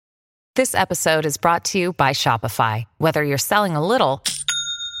This episode is brought to you by Shopify. Whether you're selling a little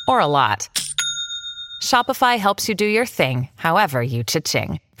or a lot, Shopify helps you do your thing, however you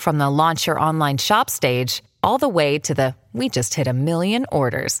cha-ching. From the launch your online shop stage, all the way to the we just hit 1 million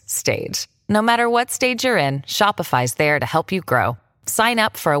orders stage. No matter what stage you're in, Shopify's there to help you grow. Sign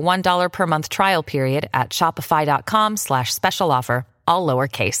up for a $1 per month trial period at shopify.com/special offer, all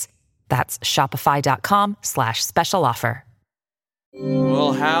lowercase. That's shopify.com/special offer.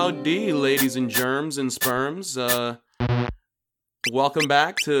 Well, howdy, ladies and germs and sperms. Welcome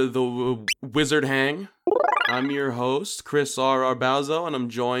back to the Wizard Hang. I'm your host, Chris R. Arbauzo, and I'm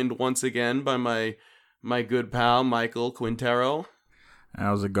joined once again by my good pal, Michael Quintero.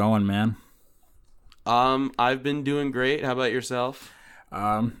 How's it going, man? I've been doing great. How about yourself?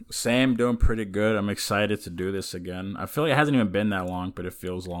 Same, doing pretty good. I'm excited to do this again. I feel like it hasn't even been that long, but it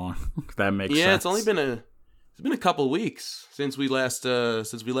feels long. If that makes sense. Yeah, it's only been a couple weeks since we last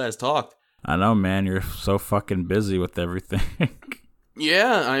talked. I know, man. You're so fucking busy with everything.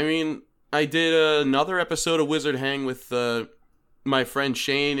 Yeah, I mean, I did another episode of Wizard Hang with my friend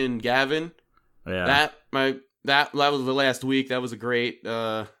Shane and Gavin. Yeah. That was the last week. That was a great.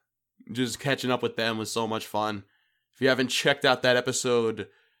 Just catching up with them was so much fun. If you haven't checked out that episode,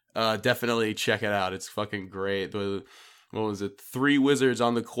 definitely check it out. It's fucking great. What was it? 3 wizards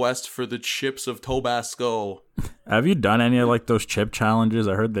on the quest for the chips of Tabasco. Have you done any of like those chip challenges?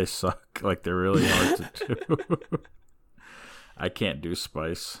 I heard they suck. Like they're really hard to do. I can't do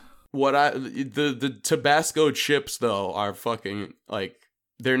spice. The Tabasco chips though are fucking like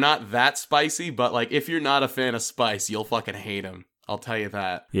they're not that spicy, but like if you're not a fan of spice, you'll fucking hate them. I'll tell you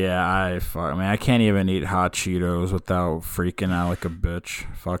that. Yeah, I can't even eat hot Cheetos without freaking out like a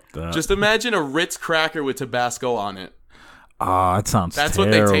bitch. Fuck that. Just imagine a Ritz cracker with Tabasco on it. Oh, that sounds terrible.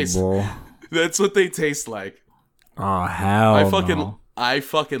 What they taste. That's what they taste like. Oh, hell no. I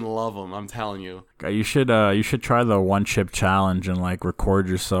fucking love them. I'm telling you. You should try the one chip challenge and like record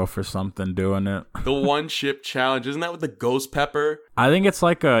yourself or something doing it. The one chip challenge, isn't that with the ghost pepper? I think it's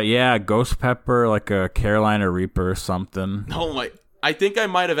like a ghost pepper, like a Carolina Reaper or something. Oh my! I think I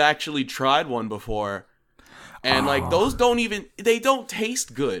might have actually tried one before, and like those they don't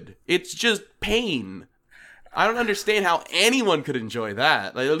taste good. It's just pain. I don't understand how anyone could enjoy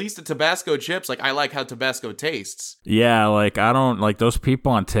that. Like, at least the Tabasco chips, like, I like how Tabasco tastes. Yeah, like, I don't, like, those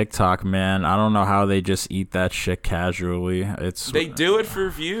people on TikTok, man, I don't know how they just eat that shit casually. They do it for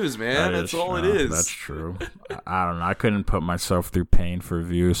views, man. That's all it is. That's true. I don't know. I couldn't put myself through pain for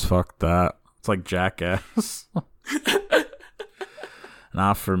views. Fuck that. It's like Jackass.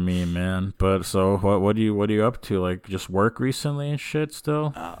 Not for me, man. But, so, what are you up to? Like, just work recently and shit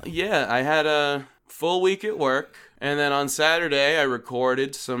still? Yeah, I had a full week at work, and then on Saturday I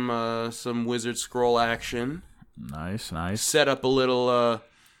recorded some Wizard Scroll action. Nice. Set up a little.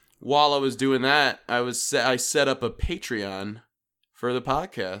 While I was doing that, I set up a Patreon for the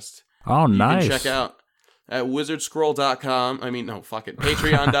podcast. Oh, nice. You can check out at wizardscroll.com. I mean, no, fuck it.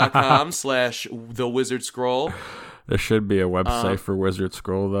 Patreon.com/thewizardscroll. There should be a website for Wizard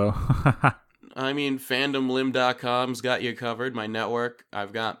Scroll, though. I mean, fandomlim.com's got you covered. My network,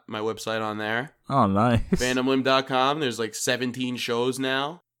 I've got my website on there. Oh, nice. Fandomlim.com, there's like 17 shows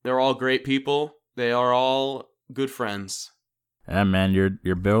now. They're all great people. They are all good friends. Yeah, man,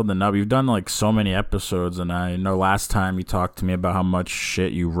 you're building up. You've done like so many episodes, and I know last time you talked to me about how much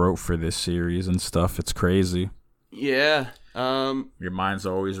shit you wrote for this series and stuff. It's crazy. Yeah. Your mind's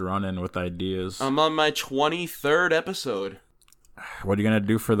always running with ideas. I'm on my 23rd episode. What are you going to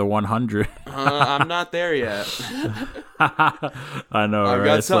do for the 100? I'm not there yet. I know, I've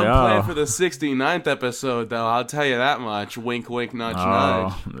got something planned for the 69th episode, though. I'll tell you that much. Wink, wink, nudge,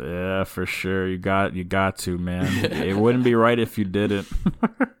 nudge. Yeah, for sure. You got to, man. It wouldn't be right if you didn't.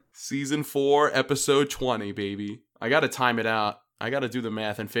 Season 4, episode 20, baby. I got to time it out. I got to do the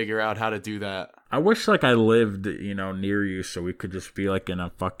math and figure out how to do that. I wish like I lived, near you so we could just be like in a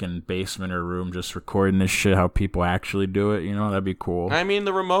fucking basement or room just recording this shit how people actually do it, that'd be cool. I mean,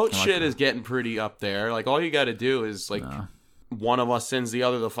 the remote shit is getting pretty up there. Like all you got to do is like one of us sends the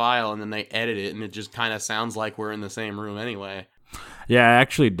other the file and then they edit it and it just kind of sounds like we're in the same room anyway. Yeah, it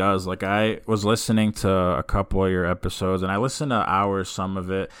actually does. Like, I was listening to a couple of your episodes, and I listened to hours, some of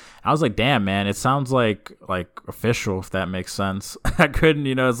it. I was like, damn, man, it sounds like official, if that makes sense. I couldn't,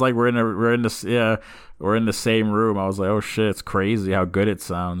 it's like we're in the same room. I was like, oh shit, it's crazy how good it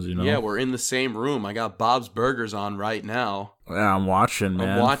sounds, Yeah, we're in the same room. I got Bob's Burgers on right now. Yeah, I'm watching,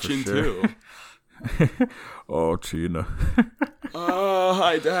 man. I'm watching too. Oh, Tina. Oh,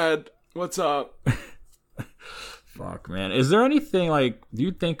 hi, Dad. What's up? Fuck, man. Is there anything like, do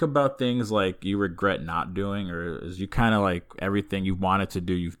you think about things like you regret not doing, or is you kind of like everything you wanted to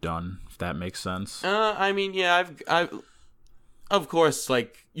do, you've done, if that makes sense? I mean, yeah, I've, of course,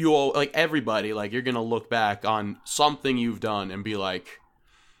 like, you all, like, everybody, like, you're gonna look back on something you've done and be like,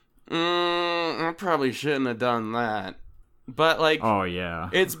 I probably shouldn't have done that. But, like, oh, yeah.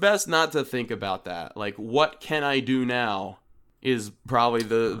 It's best not to think about that. Like, what can I do now is probably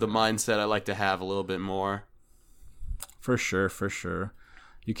the mindset I like to have a little bit more. For sure, for sure.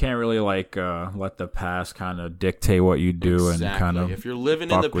 You can't really, like, let the past kind of dictate what you do. Exactly. And kind of if you're living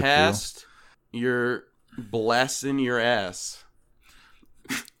in the past, you're blessing your ass.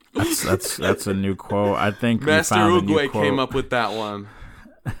 That's a new quote. I think Master Oogway came up with that one.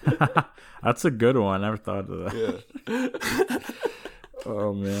 That's a good one. I never thought of that. Yeah.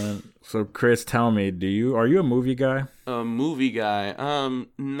 Oh man. So Chris, tell me, are you a movie guy? A movie guy?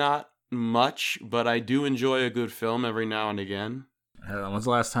 Not much, but I do enjoy a good film every now and again. When's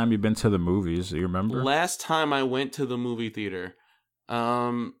the last time you've been to the movies? Do you remember? Last time I went to the movie theater.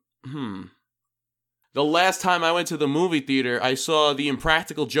 The last time I went to the movie theater, I saw the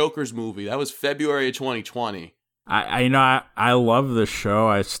Impractical Jokers movie. That was February of 2020. I love the show.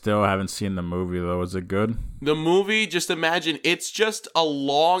 I still haven't seen the movie though. Is it good? The movie, just imagine, it's just a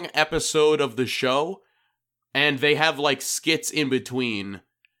long episode of the show, and they have like skits in between,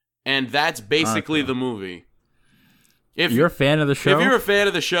 and that's basically the movie. If you're a fan of the show, if you're a fan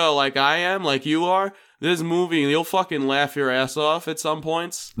of the show, like I am, like you are, this movie, you'll fucking laugh your ass off at some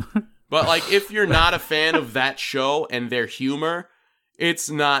points. But like, if you're not a fan of that show and their humor, it's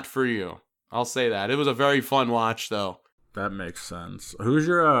not for you. I'll say that. It was a very fun watch, though. That makes sense. Who's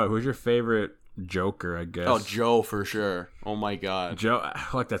your favorite Joker, I guess? Oh, Joe for sure. Oh my god. Joe, I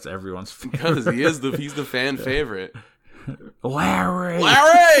feel like that's everyone's favorite. Because he's the fan favorite. Larry!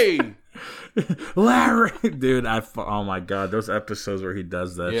 Dude, oh my god, those episodes where he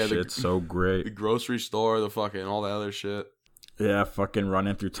does that shit's so great. The grocery store, the fucking all that other shit. Yeah, fucking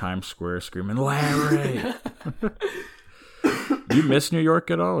running through Times Square screaming, Larry! Do you miss New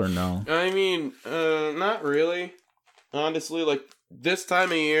York at all or no? I mean, not really. Honestly, like, this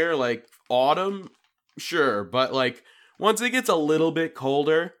time of year, like, autumn, sure. But, like, once it gets a little bit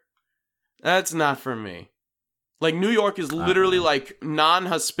colder, that's not for me. Like, New York is literally, like,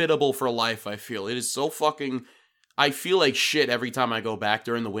 non-hospitable for life, I feel. It is so fucking... I feel like shit every time I go back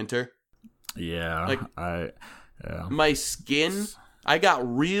during the winter. Yeah. Like, yeah. My skin, I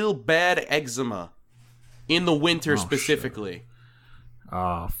got real bad eczema in the winter specifically. Shit.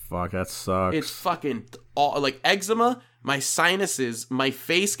 Oh, fuck, that sucks. It's fucking... like, eczema, my sinuses, my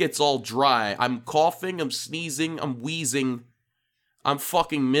face gets all dry. I'm coughing, I'm sneezing, I'm wheezing. I'm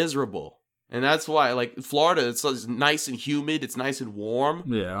fucking miserable. And that's why, like, Florida, it's nice and humid, it's nice and warm.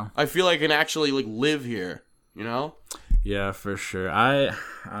 Yeah. I feel like I can actually, like, live here, you know? Yeah, for sure. I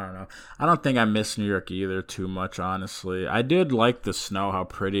don't know. I don't think I miss New York either too much, honestly. I did like the snow, how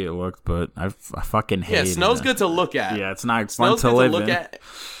pretty it looked, but I fucking hate it. Yeah, snow's good to look at. Yeah, it's not fun to live in.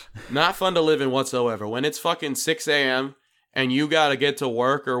 Not fun to live in whatsoever. When it's fucking 6 a.m. and you gotta get to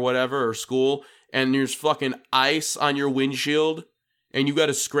work or whatever, or school, and there's fucking ice on your windshield, and you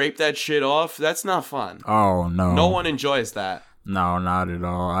gotta scrape that shit off, that's not fun. Oh, no. No one enjoys that. No, not at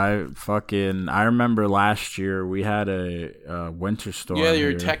all. I remember last year we had a winter storm. Yeah,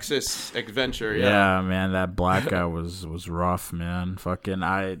 your here. Texas adventure. Yeah, man, that blackout was rough, man. Fucking,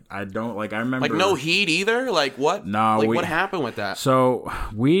 I don't like. I remember like no heat either. Like what? No, like what happened with that? So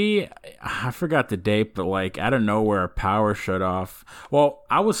I forgot the date, but like out of nowhere, power shut off. Well,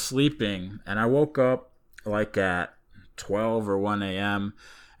 I was sleeping and I woke up like at 12 or 1 a.m.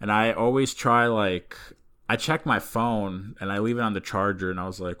 and I always try like. I checked my phone and I leave it on the charger and I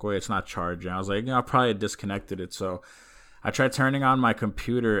was like, wait, it's not charging. I was like, I probably disconnected it. So I tried turning on my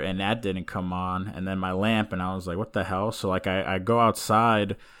computer and that didn't come on. And then my lamp and I was like, what the hell? So like I go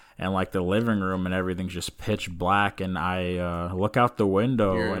outside and like the living room and everything's just pitch black. And I look out the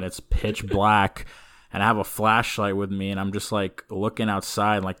window and it's pitch black. And I have a flashlight with me, and I'm just, like, looking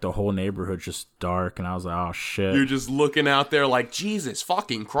outside, like, the whole neighborhood's just dark. And I was like, oh, shit. You're just looking out there like, Jesus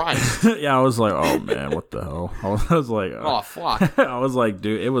fucking Christ. Yeah, I was like, oh, man, what the hell? I was like... oh, fuck. I was like,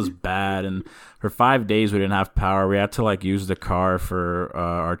 dude, it was bad. And for 5 days, we didn't have power. We had to, like, use the car for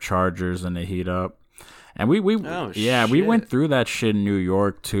our chargers and to heat up. And we went through that shit in New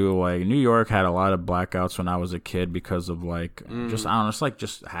York too. Like New York had a lot of blackouts when I was a kid because of like just I don't know, it's like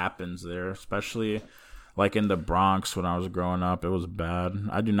just happens there, especially like in the Bronx when I was growing up. It was bad.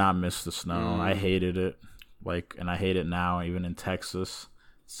 I do not miss the snow. I hated it. Like, and I hate it now, even in Texas.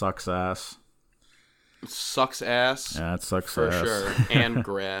 Sucks ass. Sucks ass. Yeah, it sucks for ass. sure. And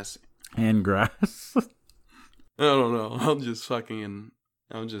grass. And grass. I don't know. I'm just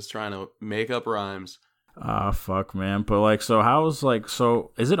trying to make up rhymes. Ah, fuck, man. But like,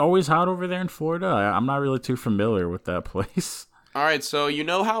 so is it always hot over there in Florida? I'm not really too familiar with that place. All right, so you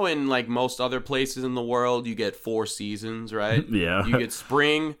know how in like most other places in the world you get 4 seasons, right? Yeah. You get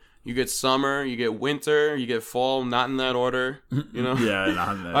spring, you get summer, you get winter, you get fall, not in that order, you know? Yeah,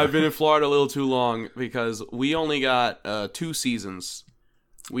 not in that. I've been in Florida a little too long because we only got 2 seasons.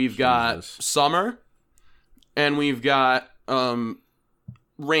 We've got summer and we've got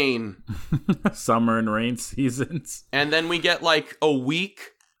rain. Summer and rain seasons. And then we get like a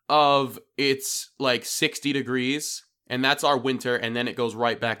week of it's like 60 degrees. And that's our winter, and then it goes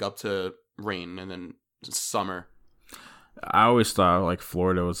right back up to rain, and then summer. I always thought like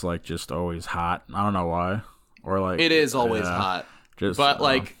Florida was like just always hot. I don't know why, or like it is always hot. But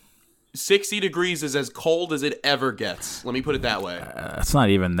like 60 degrees is as cold as it ever gets. Let me put it that way. It's not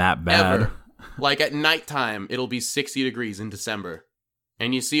even that bad. Ever. Like at nighttime, it'll be 60 degrees in December,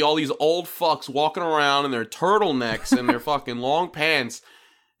 and you see all these old fucks walking around in their turtlenecks and their fucking long pants.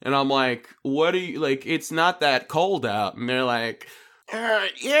 And I'm like, what are you, like, it's not that cold out. And they're like,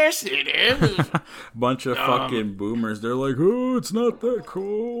 yes, it is. Bunch of fucking boomers. They're like, oh, it's not that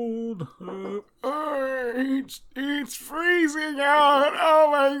cold. It's freezing out.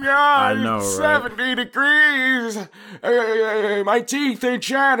 Oh, my God. I know, it's right? 70 degrees. My teeth are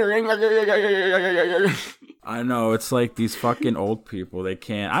chattering. I know, it's like these fucking old people. They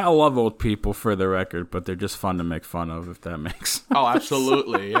can't. I love old people for the record, but they're just fun to make fun of, if that makes sense. Oh,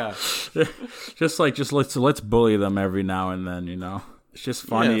 absolutely, yeah. just let's bully them every now and then, you know. It's just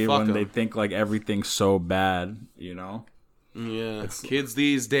funny when they think like everything's so bad, you know. Yeah, kids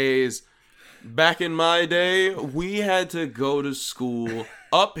these days. Back in my day, we had to go to school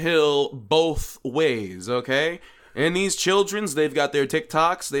uphill both ways, okay? And these children's, they've got their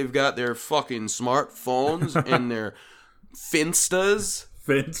TikToks, they've got their fucking smartphones, and their Finstas.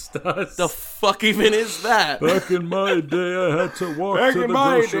 Finstas? The fuck even is that? Back in my day, I had to walk to the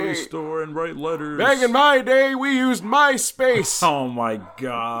grocery store and write letters. Back in my day, we used MySpace. Oh my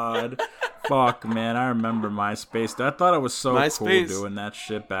God. Fuck, man, I remember MySpace. I thought it was so cool doing that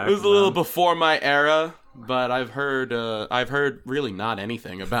shit back then. It was a little before my era. But I've heard really not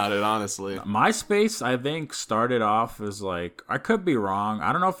anything about it, honestly. MySpace, I think, started off as like, I could be wrong.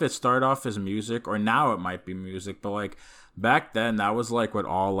 I don't know if it started off as music or now it might be music, but like back then that was like what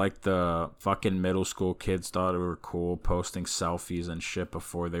all like the fucking middle school kids thought were cool, posting selfies and shit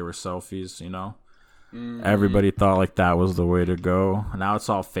before they were selfies, you know? Mm-hmm. Everybody thought like that was the way to go. Now it's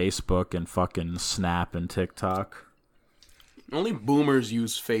all Facebook and fucking Snap and TikTok. Only boomers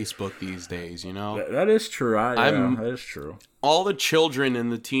use Facebook these days, you know? That is true. That is true. All the children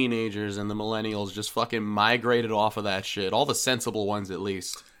and the teenagers and the millennials just fucking migrated off of that shit. All the sensible ones, at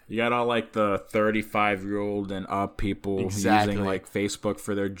least. You got all like the 35-year-old and up people using like Facebook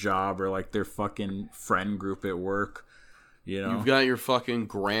for their job or like their fucking friend group at work. You know? You've got your fucking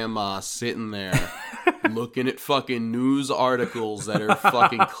grandma sitting there looking at fucking news articles that are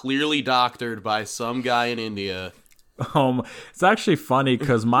fucking clearly doctored by some guy in India. It's actually funny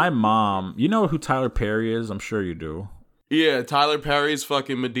because my mom, you know who Tyler Perry is? I'm sure you do. Yeah, Tyler Perry's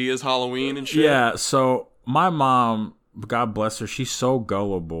fucking Medea's Halloween and shit. Yeah, so my mom, God bless her, she's so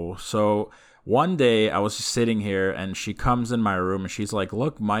gullible. So one day I was just sitting here and she comes in my room and she's like,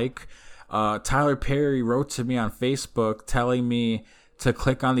 look, Mike, Tyler Perry wrote to me on Facebook telling me to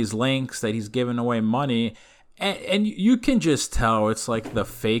click on these links that he's giving away money. And you can just tell it's like the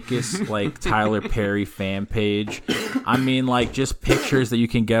fakest like Tyler Perry fan page. I mean, like just pictures that you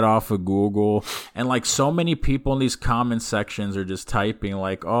can get off of Google. And like so many people in these comment sections are just typing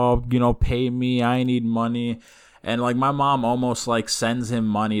like, oh, you know, pay me, I need money. And like my mom almost like sends him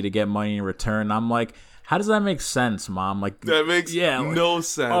money to get money in return. I'm like, how does that make sense, Mom? Like that makes no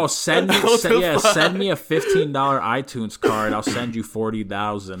sense. Oh, send me a $15 iTunes card. I'll send you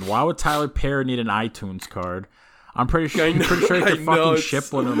 $40,000. Why would Tyler Perry need an iTunes card? I'm pretty sure he could fucking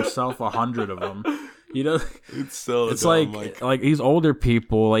ship one himself, 100 of them. You know, it's dumb, like these older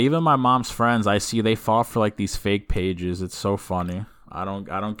people, like even my mom's friends, I see they fall for like these fake pages. It's so funny. I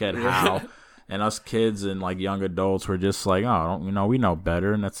don't get how. And us kids and like young adults were just like, oh, we know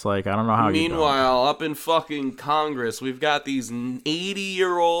better. And it's like, I don't know how. Meanwhile, up in fucking Congress, we've got these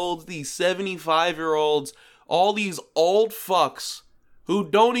 80-year-olds, these 75-year-olds, all these old fucks who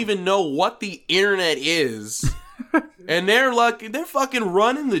don't even know what the internet is. And they're fucking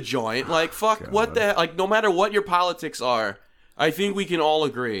running the joint. Like, fuck, God. What the hell? Like, no matter what your politics are, I think we can all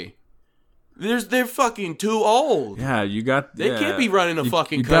agree. They're fucking too old. Yeah, They can't be running a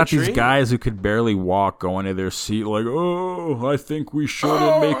fucking country. You got these guys who could barely walk going to their seat like, oh, I think we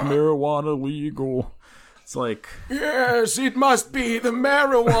shouldn't make marijuana legal. It's like, yes, it must be the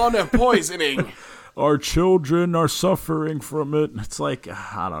marijuana poisoning. Our children are suffering from it. It's like,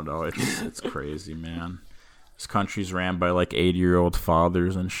 I don't know. It's crazy, man. This country's ran by like 80-year-old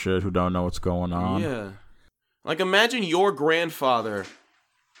fathers and shit who don't know what's going on. Yeah. Like, imagine your grandfather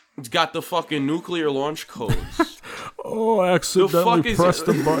got the fucking nuclear launch codes. Oh, I accidentally pressed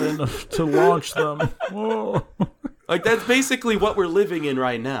the button to launch them. Oh. Like, that's basically what we're living in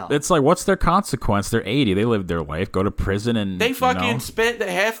right now. It's like, what's their consequence? They're 80. They lived their life, go to prison, and they fucking spent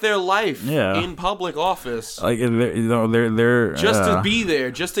half their life in public office. Like, they're just to be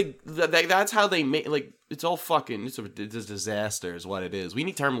there, just to. That's how they make. Like, it's all fucking. It's a disaster, is what it is. We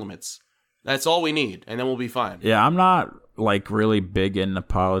need term limits. That's all we need, and then we'll be fine. Yeah, I'm not like really big into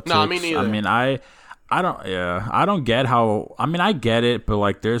politics. No, me neither. I mean, I don't get how. I mean, I get it, but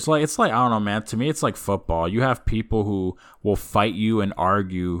like, it's like I don't know, man. To me, it's like football. You have people who will fight you and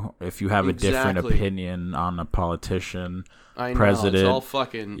argue if you have a different opinion on a politician, president. It's all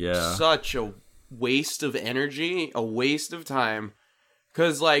fucking such a waste of energy, a waste of time.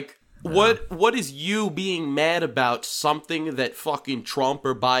 Because like, what is you being mad about something that fucking Trump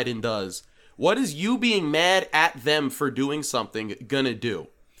or Biden does? What is you being mad at them for doing something gonna do?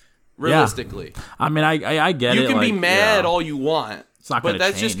 Realistically. Yeah. I mean, I get it. You can be mad all you want, it's not but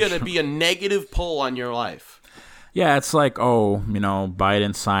that's change. just going to be a negative pull on your life. Yeah, it's like, oh, you know,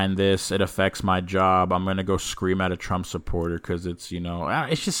 Biden signed this. It affects my job. I'm going to go scream at a Trump supporter because it's, you know,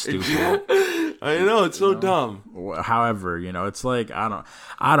 it's just stupid. I know, it's so dumb. However, you know, it's like, I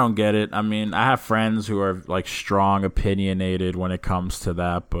don't get it. I mean, I have friends who are like strong opinionated when it comes to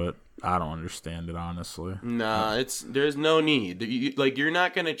that, but I don't understand it, honestly. Nah, there's no need. You're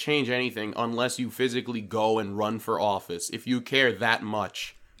not going to change anything unless you physically go and run for office. If you care that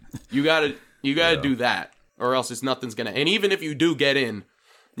much, you gotta do that, or else nothing's going to. And even if you do get in,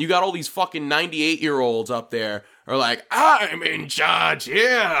 you got all these fucking 98-year-olds up there are like, I'm in charge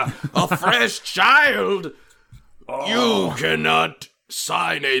here, a fresh child. You cannot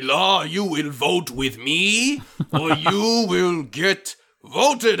sign a law. You will vote with me, or you will get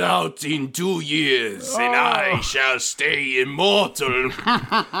voted out in 2 years, and I shall stay immortal.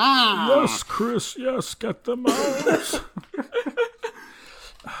 Yes, Chris, yes, get them out.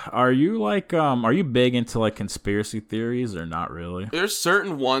 Are you big into like conspiracy theories or not really? There's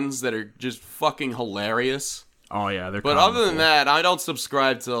certain ones that are just fucking hilarious. Oh yeah, they're But other than that, I don't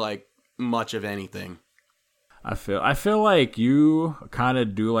subscribe to like much of anything. I feel like you kind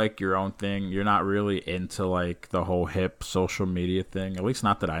of do like your own thing. You're not really into like the whole hip social media thing. At least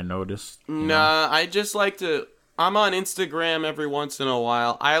not that I noticed. Nah, I just like to. I'm on Instagram every once in a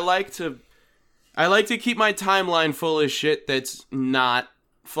while. I like to keep my timeline full of shit that's not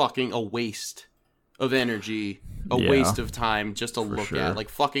fucking a waste of energy, waste of time just to look at, like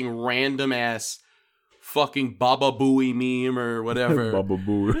fucking random ass fucking Baba Booey meme or whatever. Baba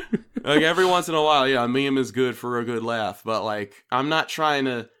Booey. Like every once in a while, a meme is good for a good laugh, but like I'm not trying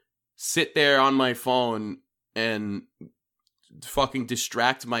to sit there on my phone and fucking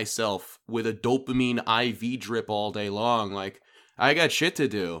distract myself with a dopamine IV drip all day long. Like I got shit to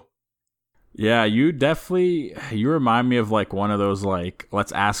do. Yeah, you remind me of like one of those like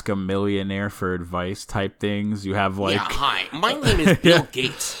let's ask a millionaire for advice type things. You have like, hi, my name is Bill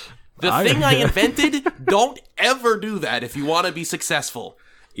Gates. The thing I invented, don't ever do that if you want to be successful.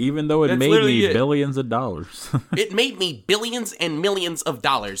 Even though it made me billions of dollars. It made me billions and millions of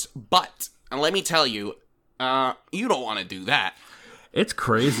dollars. But, let me tell you, you don't want to do that. It's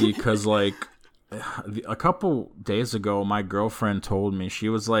crazy because, like, a couple days ago, my girlfriend told me, she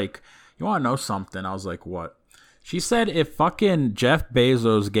was like, you want to know something? I was like, what? She said if fucking Jeff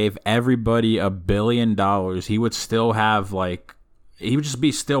Bezos gave everybody $1 billion, he would still have, like, he would just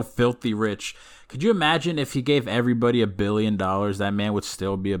be still filthy rich. Could you imagine if he gave everybody $1 billion, that man would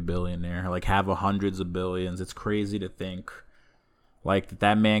still be a billionaire, like have hundreds of billions? It's crazy to think like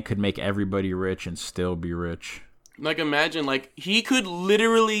that man could make everybody rich and still be rich. Like imagine, like he could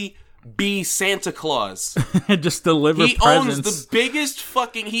literally be Santa Claus. Just deliver he presents. Owns the biggest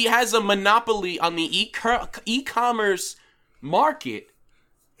fucking, he has a monopoly on the e-commerce market.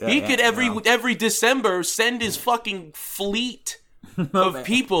 He could every December send his fucking fleet of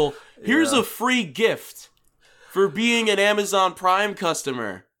people. Here's a free gift for being an Amazon Prime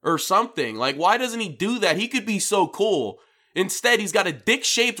customer or something. Like, why doesn't he do that? He could be so cool. Instead, he's got a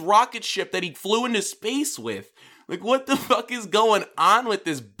dick-shaped rocket ship that he flew into space with. Like, what the fuck is going on with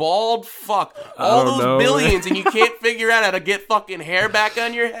this bald fuck? All those billions and you can't figure out how to get fucking hair back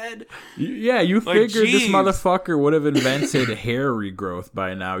on your head? Yeah, you like, figured this motherfucker would have invented hair regrowth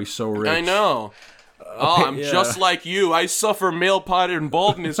by now. He's so rich. I know. Oh, I'm just like you. I suffer male pattern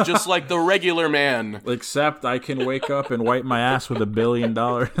baldness just like the regular man. Except I can wake up and wipe my ass with $1 billion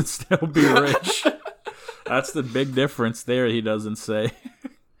and still be rich. That's the big difference there, he doesn't say.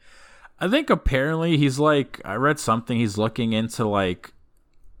 I think apparently he's like, I read something, he's looking into like,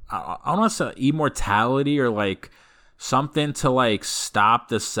 I don't want to say immortality or like something to like stop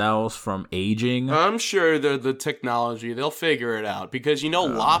the cells from aging. I'm sure the technology, they'll figure it out because,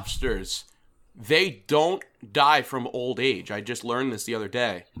 lobsters, they don't die from old age. I just learned this the other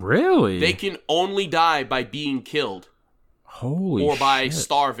day. Really? They can only die by being killed. Holy shit. Or by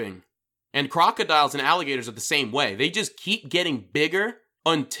starving. And crocodiles and alligators are the same way. They just keep getting bigger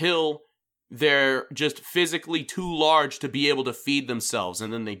until they're just physically too large to be able to feed themselves,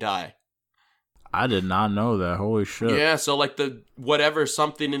 and then they die. I did not know that. Holy shit. Yeah, so like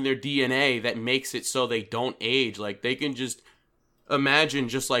something in their DNA that makes it so they don't age. Like they can just imagine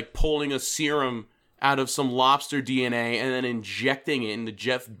just like pulling a serum out of some lobster DNA and then injecting it into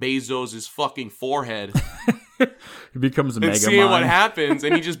Jeff Bezos' fucking forehead. He becomes and seeing what happens,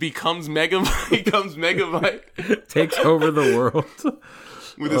 and he just becomes Megabyte. Takes over the world.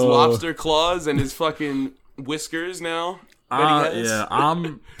 With his lobster claws and his fucking whiskers now. Yeah,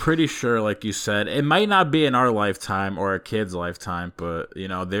 I'm pretty sure, like you said, it might not be in our lifetime or a kid's lifetime, but,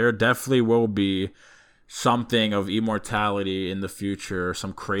 there definitely will be something of immortality in the future,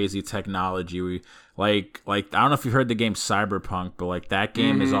 some crazy technology. Like I don't know if you heard the game Cyberpunk, but like that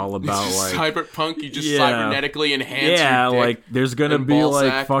game is all about like Cyberpunk. You just cybernetically enhance your dick like there's gonna be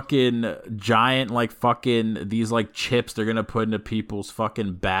like sack. fucking giant like fucking these like chips they're gonna put into people's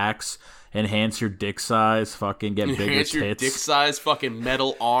fucking backs. Enhance your dick size, fucking get bigger tits. Enhance your dick size, fucking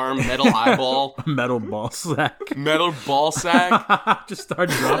metal arm, metal eyeball. Metal ball sack. Metal ball sack. Just start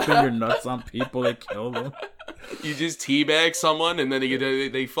dropping your nuts on people that kill them. You just teabag someone and then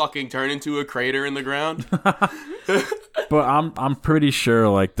they fucking turn into a crater in the ground. But I'm pretty sure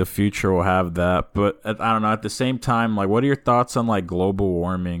like the future will have that. But I don't know, at the same time, like what are your thoughts on like global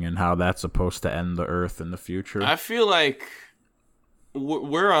warming and how that's supposed to end the earth in the future? I feel like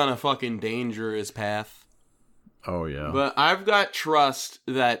we're on a fucking dangerous path. Oh, yeah. But I've got trust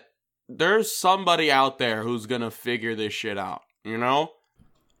that there's somebody out there who's going to figure this shit out,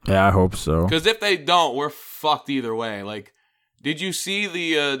 Yeah, I hope so. Because if they don't, we're fucked either way. Like, did you see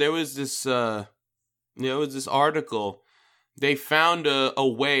there was this article. They found a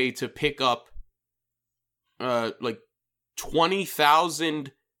way to pick up, like,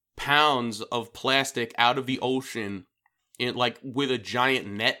 20,000 pounds of plastic out of the ocean with a giant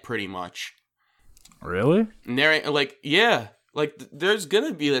net, pretty much. Really? And they're like, yeah, like there's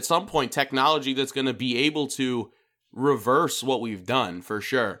gonna be at some point technology that's gonna be able to reverse what we've done for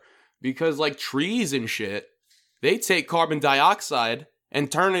sure. Because like trees and shit, they take carbon dioxide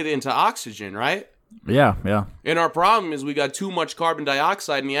and turn it into oxygen, right? Yeah. And our problem is we got too much carbon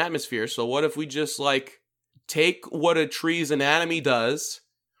dioxide in the atmosphere. So what if we just like take what a tree's anatomy does,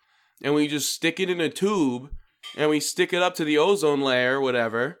 and we just stick it in a tube? And we stick it up to the ozone layer or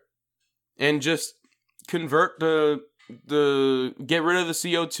whatever, and just convert the get rid of the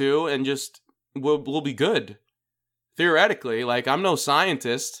CO2 and just we'll be good. Theoretically, like I'm no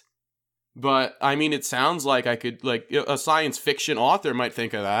scientist, but I mean it sounds like I could like a science fiction author might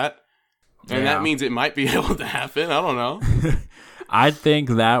think of that. And that means it might be able to happen. I don't know. I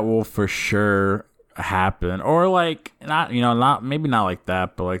think that will for sure happen. Or like not maybe not like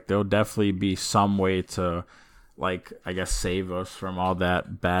that, but like there'll definitely be some way to like, I guess, save us from all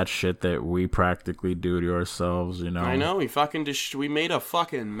that bad shit that we practically do to ourselves, I know, we made a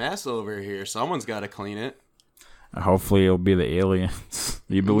fucking mess over here. Someone's got to clean it. Hopefully it'll be the aliens.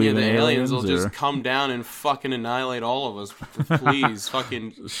 You believe in aliens? Will just come down and fucking annihilate all of us. Please,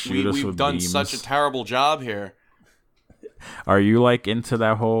 fucking, we've done beams. Such a terrible job here. Are you like into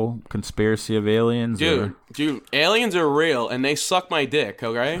that whole conspiracy of aliens? Dude, aliens are real and they suck my dick,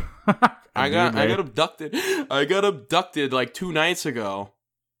 okay? I got abducted. I got abducted like 2 nights ago.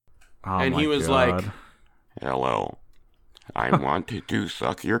 Oh, and he was like, "Hello, I want to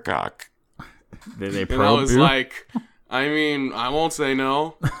suck your cock." Did they probe you? And I was like, I mean, I won't say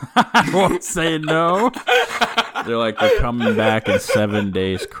no. I won't say no. They're like, we're coming back in 7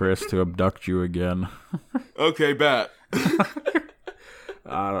 days, Chris, to abduct you again. Okay, bet.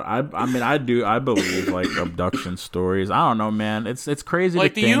 I believe like abduction stories. I don't know, man. It's crazy.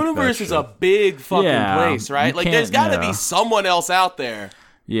 Like the universe is a big fucking place, right? Like there's got to be someone else out there.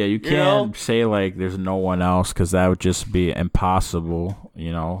 Yeah, you can't say like there's no one else because that would just be impossible.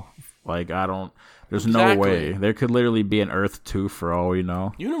 Like there's no way. There could literally be an Earth 2 for all we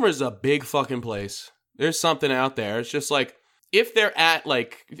know. Universe is a big fucking place. There's something out there. It's just like if they're at,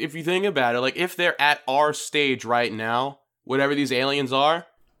 like, if you think about it, like, if they're at our stage right now, whatever these aliens are,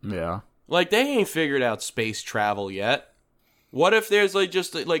 Yeah. like, they ain't figured out space travel yet. What if there's, like,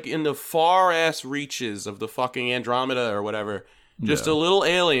 just, like, in the far-ass reaches of the fucking Andromeda or whatever, just a little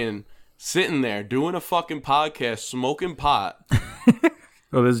alien sitting there doing a fucking podcast, smoking pot.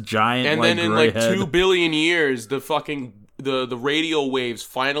 Oh, this giant, and like, then in, gray like, head. 2 billion years, the fucking, the radio waves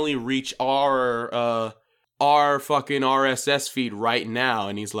finally reach our fucking RSS feed right now,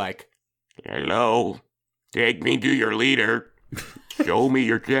 and he's like, Hello. Take me to your leader. Show me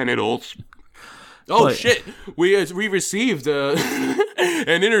your genitals. oh, Like- shit, we received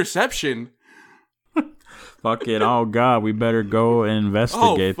an interception. Fucking, oh god, we better go and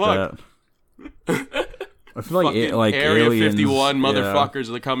investigate fuck. that. I feel like Fucking like Area aliens, 51 yeah.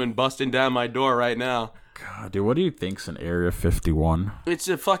 motherfuckers are coming busting down my door right now. God, dude, what do you think's in Area 51? It's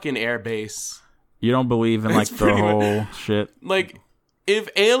a fucking air base. You don't believe in like It's the pretty whole shit? Like, if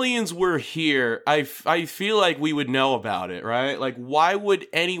aliens were here, I feel like we would know about it, right? Like, why would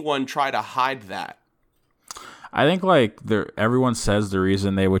anyone try to hide that? I think like everyone says the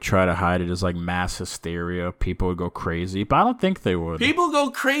reason they would try to hide it is like mass hysteria. People would go crazy, but I don't think they would. People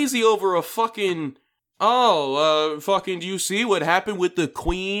go crazy over a fucking... fucking, do you see what happened with the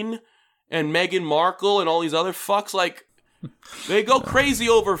Queen and Meghan Markle and all these other fucks? Like, they go crazy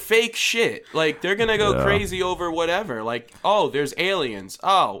over fake shit. Like, they're gonna go crazy over whatever. Like, oh, there's aliens.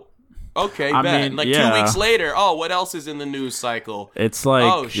 Oh, okay, I bet. mean, Like, yeah. 2 weeks later, oh, what else is in the news cycle? It's like,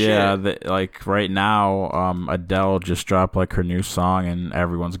 Oh, shit. yeah, like right now, Adele just dropped like her new song and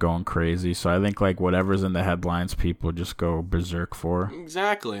everyone's going crazy. So I think like whatever's in the headlines, people just go berserk for.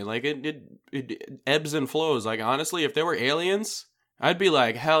 Exactly. Like, it ebbs and flows. Like, honestly, if there were aliens, I'd be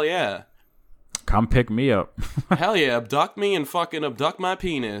like, hell yeah. Come pick me up. Hell yeah, abduct me and fucking abduct my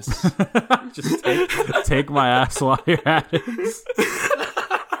penis. Just take my ass while you're at it.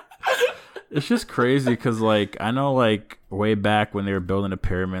 It's just crazy because, like, I know, like, way back when they were building the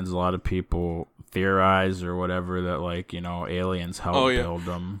pyramids, a lot of people theorized or whatever that, like, you know, aliens helped build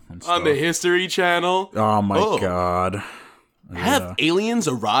them and stuff. On the History Channel. Oh, my God. Have aliens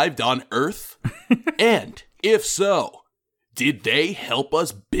arrived on Earth? And, if so, did they help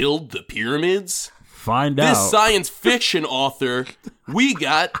us build the pyramids? Find This out. science fiction author, we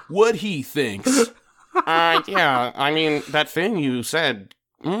got what he thinks. Yeah, I mean, that thing you said,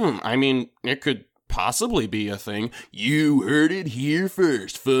 I mean, it could possibly be a thing. You heard it here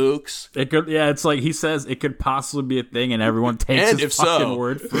first, folks. It could, yeah, it's like he says it could possibly be a thing, and everyone takes And his if fucking so.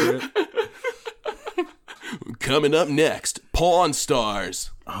 word for it. Coming up next, Pawn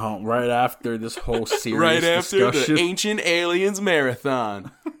Stars. Oh, right after this whole series Right after discussion, the Ancient Aliens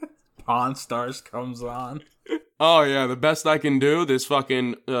Marathon. Pawn Stars comes on. Oh yeah, the best I can do. This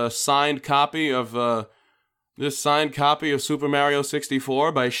fucking signed copy of Super Mario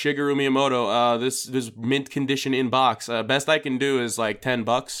 64 by Shigeru Miyamoto. This mint condition in box. Best I can do is like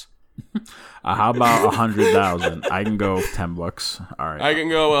 $10. How about 100,000? I can go $10. All right. I can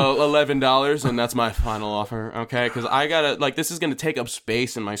go $11, and that's my final offer. Okay, because I gotta this is gonna take up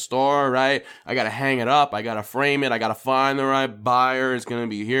space in my store, right? I gotta hang it up. I gotta frame it. I gotta find the right buyer. It's gonna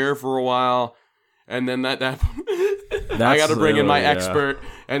be here for a while, and then I gotta bring in my expert,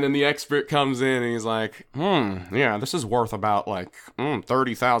 and then the expert comes in and he's like, yeah, this is worth about like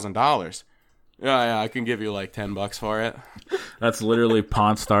 $30,000. Yeah, I can give you like $10 for it. That's literally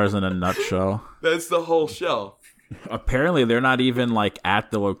Pawn Stars in a nutshell. That's the whole show. Apparently, they're not even like at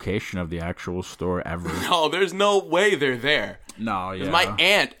the location of the actual store ever. Oh, there's no way they're there. No, yeah. My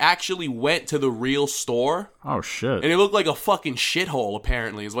aunt actually went to the real store, Oh shit. and it looked like a fucking shithole,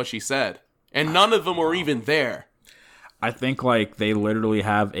 apparently, is what she said. And none of them were even there. I think like they literally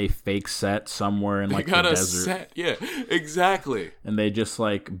have a fake set somewhere in like They got the a desert, set. Yeah, exactly. and they just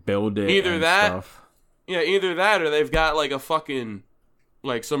like build it. Either and that- stuff. Yeah, either that or they've got like a fucking,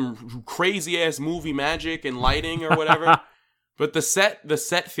 like some crazy ass movie magic and lighting or whatever. But the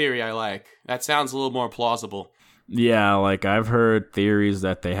set theory I like. That sounds a little more plausible. Yeah, like I've heard theories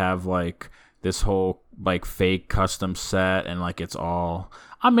that they have like this whole like fake custom set, and like it's all.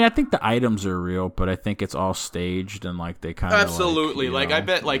 I mean, I think the items are real, but I think it's all staged and like they kind of Absolutely. Like, I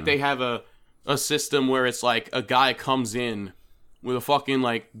bet like they have a system where it's like a guy comes in with a fucking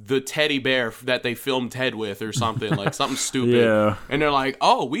like the teddy bear that they filmed Ted with or something, like something stupid. Yeah. And they're like,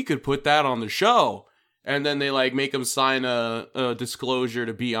 oh, we could put that on the show. And then they like make him sign a disclosure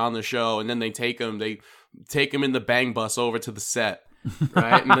to be on the show. And then they take him in the bang bus over to the set.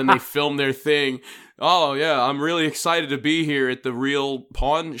 Right. And then they film their thing. Oh yeah, I'm really excited to be here at the real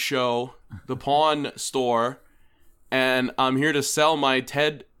pawn show, the pawn store. And I'm here to sell my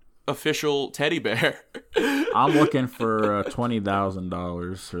Ted official teddy bear. I'm looking for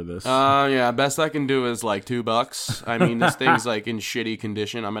 $20,000 for this. Yeah, best I can do is like $2. I mean, this thing's like in shitty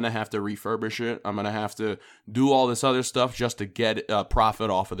condition. I'm gonna have to refurbish it. I'm gonna have to do all this other stuff just to get profit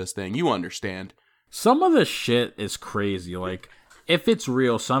off of this thing. You understand? Some of the shit is crazy. Like, if it's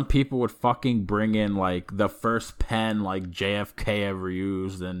real, some people would fucking bring in like the first pen like JFK ever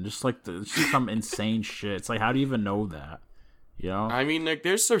used, and just like just some insane shit. It's like, how do you even know that? You know? I mean, like,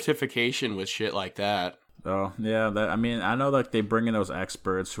 there's certification with shit like that. Oh, yeah. I mean, I know like they bring in those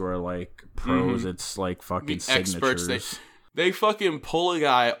experts who are like pros. It's like fucking signatures. Experts, they fucking pull a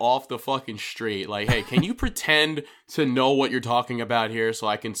guy off the fucking street. Like, hey, can you pretend to know what you're talking about here so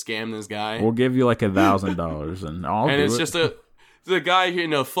I can scam this guy? We'll give you like $1,000 and I'll do it. And it's just the guy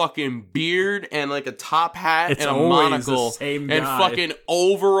in a fucking beard and like a top hat It's and a always monocle the same and guy. fucking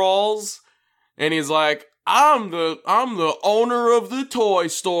overalls. And he's like, I'm the owner of the toy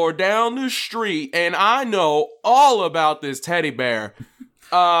store down the street, and I know all about this teddy bear.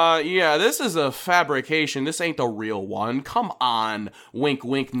 Yeah, this is a fabrication. This ain't the real one. Come on. Wink,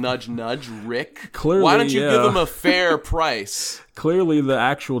 wink, nudge, nudge, Rick. Clearly, why don't you give him a fair price? Clearly, the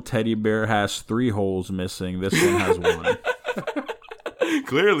actual teddy bear has 3 holes missing. This one has 1.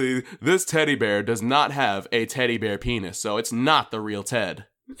 Clearly, this teddy bear does not have a teddy bear penis, so it's not the real Ted.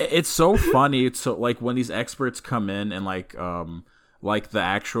 It's so funny. It's so like when these experts come in and like the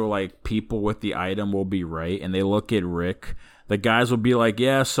actual like people with the item will be right, and they look at Rick. The guys will be like,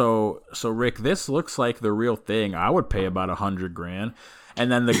 yeah, so Rick, this looks like the real thing. I would pay about $100,000. And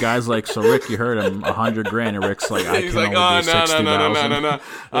then the guy's like, so Rick, you heard him, $100,000. And Rick's like, I He's can like, only do $60,000. no.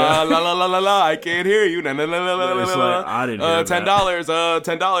 La la la la la, I can't hear you. La la la la la It's la. like, I didn't hear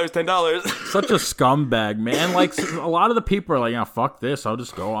 $10, $10. Such a scumbag, man. Like, a lot of the people are like, yeah, fuck this. I'll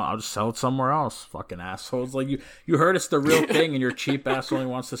just sell it somewhere else. Fucking assholes. Like, you heard it's the real thing, and your cheap ass only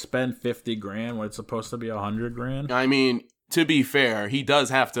wants to spend $50,000 when it's supposed to be $100,000. I mean, to be fair, he does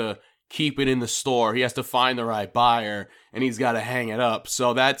have to keep it in the store. He has to find the right buyer, and he's got to hang it up.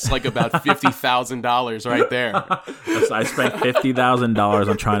 So that's like about $50,000 right there. I spent $50,000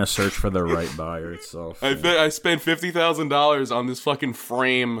 on trying to search for the right buyer. It's so funny. I spent $50,000 on this fucking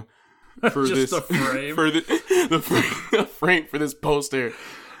frame for Just this a frame? for the frame for this poster.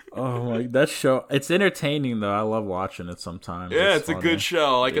 Oh my, that show, it's entertaining though. I love watching it sometimes. Yeah, it's a funny. good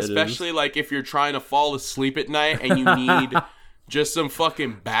show. Like, especially like if you're trying to fall asleep at night and you need just some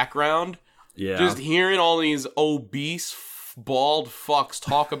fucking background. Yeah. Just hearing all these obese, bald fucks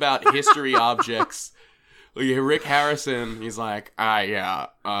talk about history objects. Like Rick Harrison, he's like,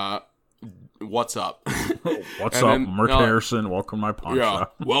 what's up? What's And up, then, Merc Harrison? Welcome to my pawn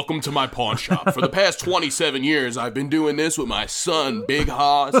shop. Welcome to my pawn shop. For the past 27 years, I've been doing this with my son, Big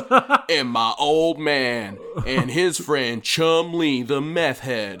Hoss, and my old man, and his friend, Chum Lee, the meth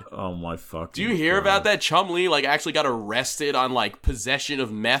head. Oh my fucking Do you hear God. about that? Chum Lee, like, actually got arrested on, like, possession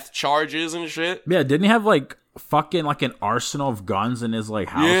of meth charges and shit? Yeah, didn't he have like fucking like an arsenal of guns in his like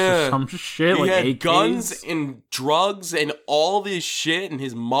house or some shit? He like had AKs? guns and drugs and all this shit, and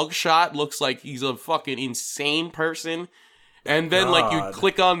his mugshot looks like he's a fucking insane person. And then like you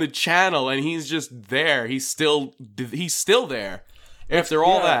click on the channel and he's just there. He's still there after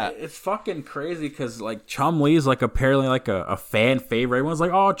all that. It's fucking crazy because like Chum Lee's like apparently like a fan favorite. Everyone's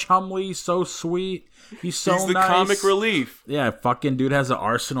like, oh, Chum Lee's so sweet. He's so He's the nice. comic relief. Yeah, fucking dude has an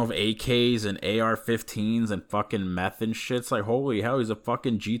arsenal of AKs and AR-15s and fucking meth and shit. It's like, holy hell, he's a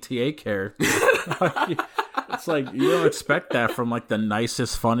fucking GTA character. It's like, you don't expect that from like the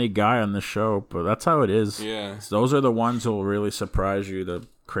nicest, funny guy on the show, but that's how it is. Yeah. So those are the ones who will really surprise you, the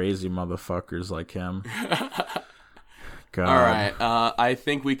crazy motherfuckers like him. God. All right. I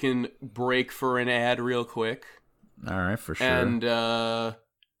think we can break for an ad real quick. All right, for sure. And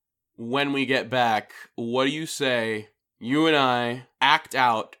when we get back, what do you say you and I act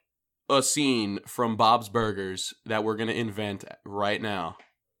out a scene from Bob's Burgers that we're going to invent right now?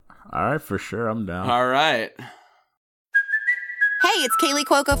 All right, for sure. I'm down. All right. Hey, it's Kaylee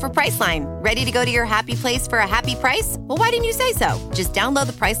Cuoco for Priceline. Ready to go to your happy place for a happy price? Well, why didn't you say so? Just download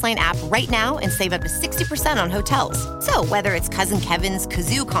the Priceline app right now and save up to 60% on hotels. So whether it's Cousin Kevin's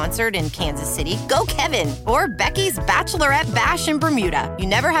Kazoo Concert in Kansas City, go Kevin, or Becky's Bachelorette Bash in Bermuda, you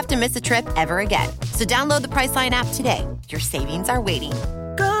never have to miss a trip ever again. So download the Priceline app today. Your savings are waiting.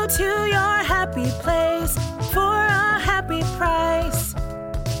 Go to your happy place for a happy price.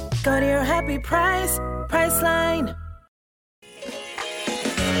 Go to your happy price, Priceline.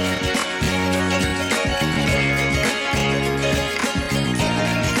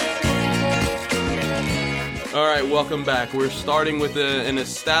 All right, welcome back. We're starting with an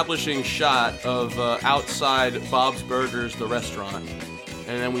establishing shot of outside Bob's Burgers, the restaurant.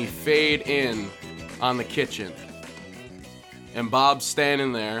 and then we fade in on the kitchen. And Bob's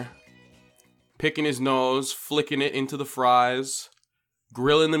standing there, picking his nose, flicking it into the fries,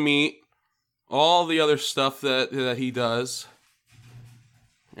 grilling the meat, all the other stuff that he does.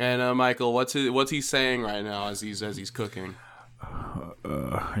 And Michael, what's he saying right now as he's cooking?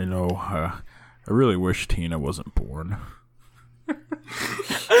 I really wish Tina wasn't born.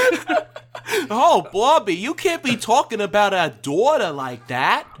 Oh, Bobby, you can't be talking about our daughter like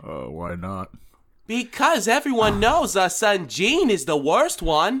that. Why not? Because everyone knows our son Gene is the worst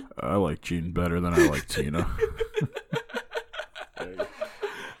one. I like Gene better than I like Tina.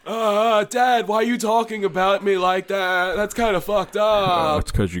 Dad, why are you talking about me like that? That's kind of fucked up.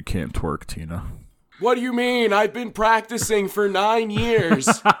 It's because you can't twerk, Tina. What do you mean? I've been practicing for 9 years.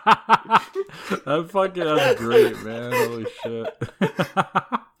 That's great, man. Holy shit.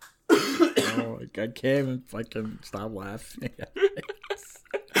 Oh, I can't even fucking stop laughing.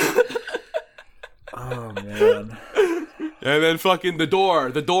 Oh, man. And then fucking the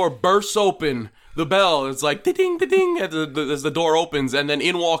door bursts open. The bell, it's like ding ding as the door opens, and then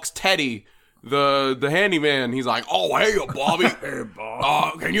in walks Teddy, the handyman. He's like, "Oh, hey, Bobby. Hey,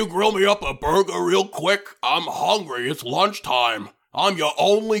 Bob. Can you grill me up a burger real quick? I'm hungry. It's lunchtime. I'm your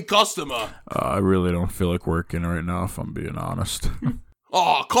only customer." I really don't feel like working right now, if I'm being honest.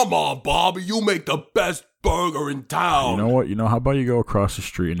 Oh, come on, Bobby. You make the best burger in town. You know what? How about you go across the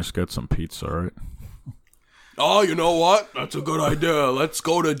street and just get some pizza, all right? Oh, you know what? That's a good idea. Let's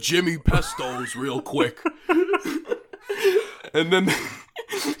go to Jimmy Pesto's real quick. And then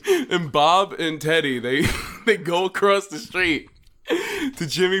and Bob and Teddy, they go across the street to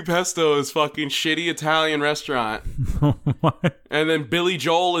Jimmy Pesto's fucking shitty Italian restaurant. And then Billy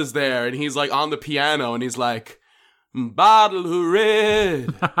Joel is there, and he's like on the piano, and he's like, "Bottle of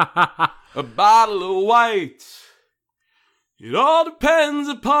red, a bottle of white. It all depends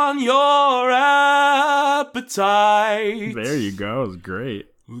upon your appetite. There you go. It's great.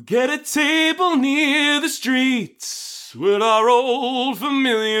 We'll get a table near the streets with our old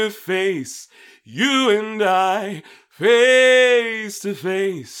familiar face. You and I, face to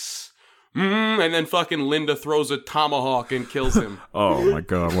face." And then fucking Linda throws a tomahawk and kills him. Oh my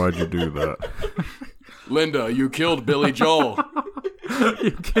God, why'd you do that? Linda, you killed Billy Joel.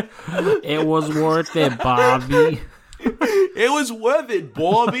 It was worth it, Bobby. It was worth it,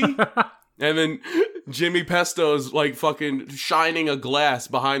 Bobby. And then Jimmy Pesto's like fucking shining a glass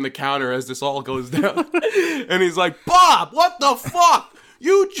behind the counter as this all goes down. And he's like, "Bob, what the fuck?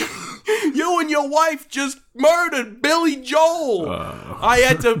 You and your wife just murdered Billy Joel. I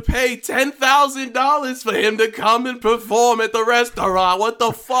had to pay $10,000 for him to come and perform at the restaurant. What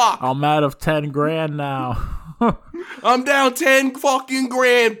the fuck? I'm out of 10 grand now. I'm down 10 fucking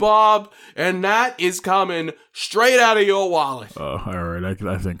grand, Bob. And that is coming straight out of your wallet." Oh, all right.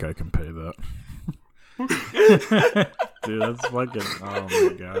 I think I can pay that. Dude, that's fucking... Oh,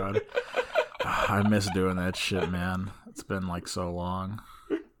 my God. I miss doing that shit, man. It's been, like, so long.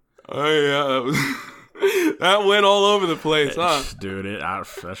 Oh, yeah. That went all over the place, huh? Dude, that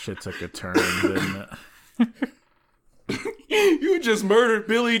shit took a turn, didn't it? You just murdered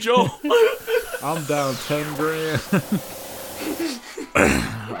Billy Joel. I'm down 10 grand.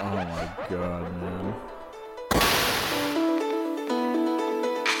 Oh, my God, man.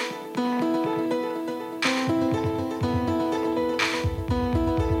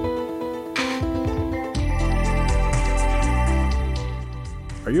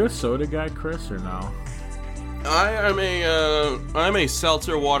 Are you a soda guy, Chris, or no? I'm a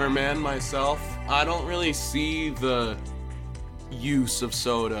seltzer water man myself. I don't really see the use of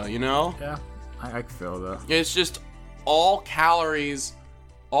soda, you know? Yeah, I feel that. It's just all calories,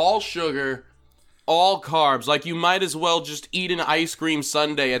 all sugar, all carbs. Like, you might as well just eat an ice cream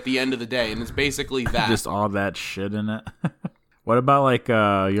sundae at the end of the day, and it's basically that. Just all that shit in it. What about, like, you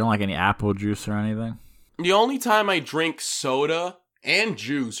don't like any apple juice or anything? The only time I drink soda and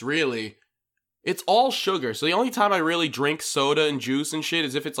juice, really, it's all sugar. So the only time I really drink soda and juice and shit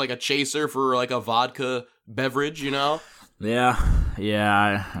is if it's like a chaser for like a vodka beverage, you know? Yeah.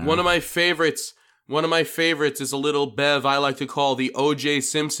 One of my favorites is a little bev I like to call the O.J.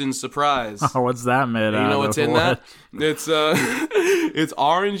 Simpson surprise. Oh, what's that made out of? You know what's in that? It's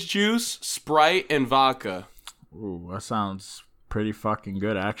orange juice, Sprite, and vodka. Ooh, that sounds pretty fucking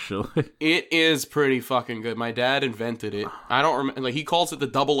good, actually. It is pretty fucking good. My dad invented it. I don't remember. Like, he calls it the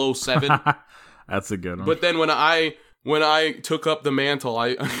 007. That's a good one. But then when I took up the mantle,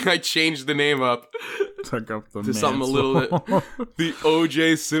 I changed the name up. Took up the to something a little bit. The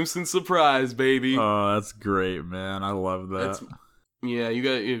O.J. Simpson surprise, baby. Oh, that's great, man. I love that. Yeah,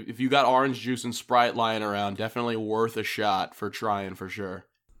 if you got orange juice and Sprite lying around, definitely worth a shot for trying for sure.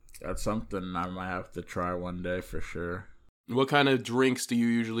 That's something I might have to try one day for sure. What kind of drinks do you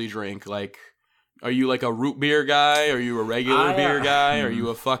usually drink? Like, are you like a root beer guy? Are you a regular beer guy? Are you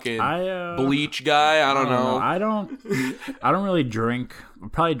a fucking bleach guy? I don't know. I don't really drink. I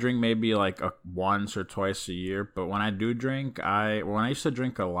probably drink maybe like once or twice a year. But when I do drink, when I used to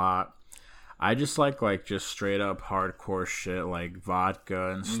drink a lot, I just like just straight up hardcore shit like vodka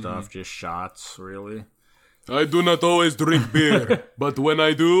and stuff, just shots, really. I do not always drink beer, but when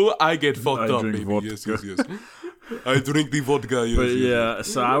I do, I get fucked up, baby. Vodka. Yes. I drink the vodka, yes. But yeah,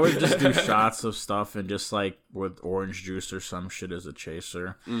 so I would just do shots of stuff and just like with orange juice or some shit as a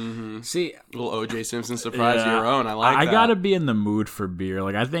chaser. Mm-hmm. See, little OJ Simpson surprise of your own. I like that. I gotta be in the mood for beer.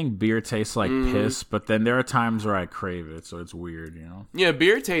 Like I think beer tastes like piss, but then there are times where I crave it, so it's weird, you know? Yeah,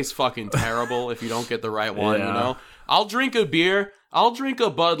 beer tastes fucking terrible if you don't get the right one, you know? I'll drink a beer. I'll drink a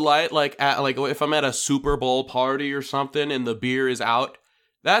Bud Light like if I'm at a Super Bowl party or something and the beer is out.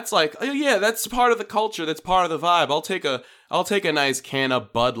 That's like, oh yeah, that's part of the culture. That's part of the vibe. I'll take a nice can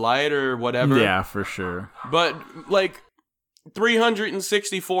of Bud Light or whatever. Yeah, for sure. But like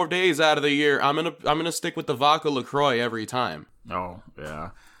 364 days out of the year, I'm gonna stick with the vodka LaCroix every time. Oh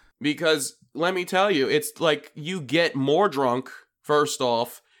yeah. Because let me tell you, it's like you get more drunk. First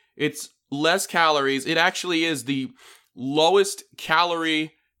off, it's less calories. It actually is the lowest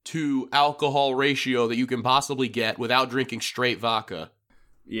calorie to alcohol ratio that you can possibly get without drinking straight vodka.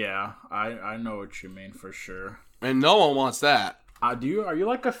 Yeah, I know what you mean for sure. And no one wants that. Are you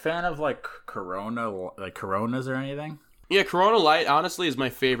like a fan of like Coronas or anything? Yeah, Corona Light honestly is my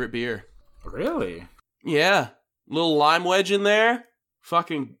favorite beer. Really? Yeah. Little lime wedge in there.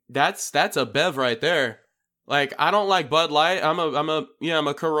 Fucking that's a bev right there. Like I don't like Bud Light. I'm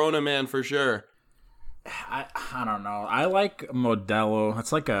a Corona man for sure. I don't know. I like Modelo.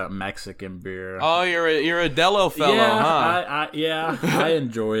 It's like a Mexican beer. Oh, you're a Delo fellow, huh? I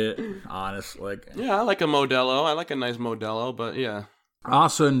enjoy it, honestly. Yeah, I like a Modelo. I like a nice Modelo, but yeah. I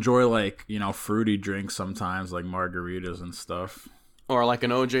also enjoy fruity drinks sometimes, like margaritas and stuff. Or like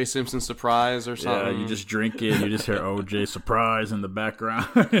an OJ Simpson surprise or something. Yeah, you just drink it, you just hear OJ surprise in the background.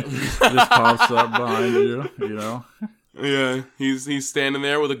 It just pops up behind you, you know? Yeah, he's standing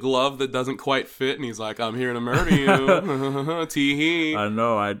there with a glove that doesn't quite fit, and he's like, "I'm here to murder you." Tee-hee. I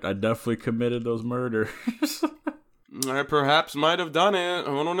know. I definitely committed those murders. I perhaps might have done it. I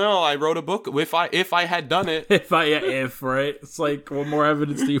don't know. I wrote a book. If I had done it. If right? It's like, what more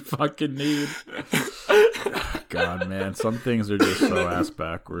evidence do you fucking need? God, man, some things are just so ass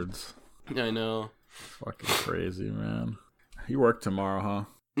backwards. I know. Fucking crazy, man. You work tomorrow, huh?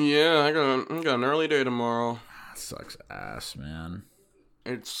 Yeah, I got an early day tomorrow. Sucks ass, man.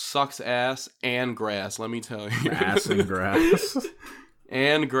 It sucks ass and grass, let me tell you. Ass and grass.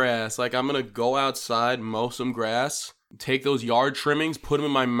 And grass. Like, I'm gonna go outside, mow some grass, take those yard trimmings, put them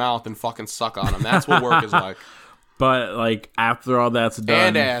in my mouth, and fucking suck on them. That's what work is like. But, like, after all that's done,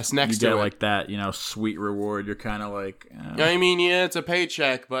 and ass next to you get, it. like, that, sweet reward. You're kind of like... I mean, yeah, it's a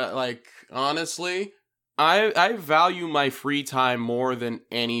paycheck, but, like, honestly... I value my free time more than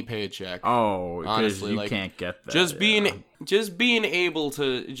any paycheck. Oh, honestly, you can't get that. Just being able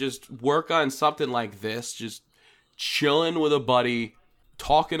to just work on something like this, just chilling with a buddy,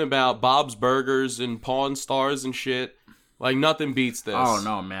 talking about Bob's Burgers and Pawn Stars and shit. Like nothing beats this. Oh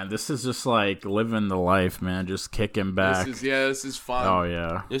no, man! This is just like living the life, man. Just kicking back. This is fun. Oh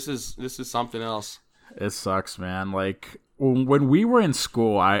yeah. This is something else. It sucks, man. Like. When we were in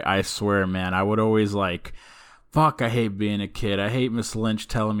school, I swear, man, I would always fuck, I hate being a kid. I hate Miss Lynch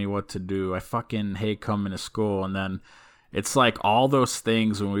telling me what to do. I fucking hate coming to school. And then it's like all those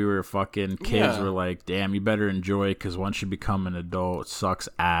things when we were fucking kids were like, damn, you better enjoy it because once you become an adult, it sucks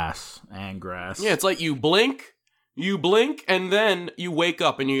ass and grass. Yeah, it's like you blink, and then you wake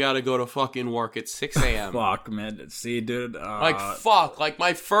up and you gotta go to fucking work at 6 a.m. Fuck, man. See, dude. Fuck. Like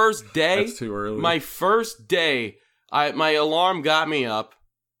my first day. That's too early. My first day. My alarm got me up,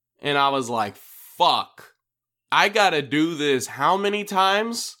 and I was like, fuck, I gotta do this how many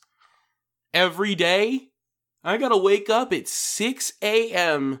times? Every day? I gotta wake up at 6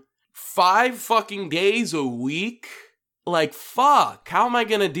 a.m. 5 fucking days a week? Like, fuck, how am I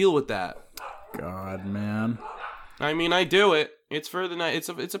gonna deal with that? God, man. I mean, I do it. It's for the night.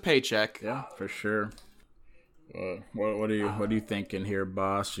 It's a paycheck. Yeah, for sure. What are you thinking here,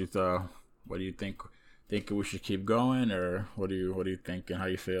 boss? What do you think? Thinking we should keep going, or what are you thinking? How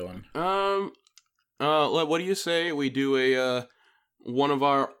you feeling? What do you say we do a one of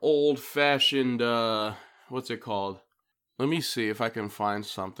our old fashioned what's it called? Let me see if I can find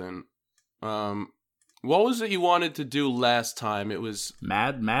something. What was it you wanted to do last time? It was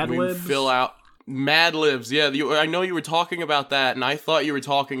Mad we Libs? fill out Mad Libs. Yeah, I know you were talking about that, and I thought you were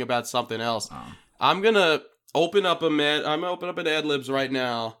talking about something else. Oh. I'm gonna open up an Ad Libs right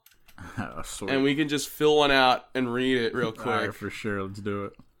now, Oh, sweet. and we can just fill one out and read it real quick. All right, for sure. Let's do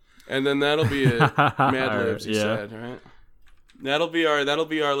it. And then that'll be it. Mad Libs, you yeah. said, right? That'll be our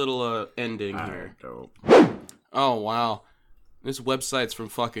little ending All here. right, dope. Oh wow, this website's from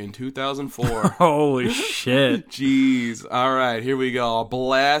fucking 2004. Holy shit. Jeez. All right, here we go. A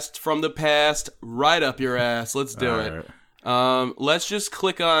blast from the past, right up your ass. Let's do All it. right. Let's just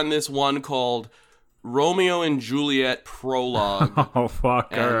click on this one called Romeo and Juliet Prologue. Oh, fuck.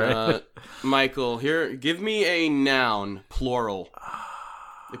 And, All right. Michael, here, give me a noun, plural.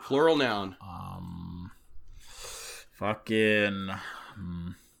 A plural noun. Fucking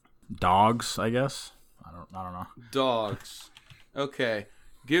dogs, I guess. I don't know. Dogs. Okay.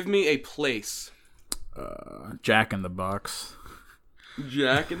 Give me a place. Jack in the Box.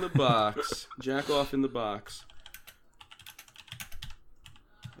 Jack in the Box. Jack off in the box.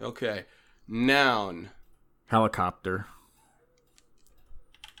 Okay. Noun. Helicopter.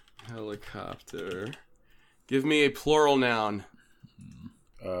 Helicopter. Give me a plural noun.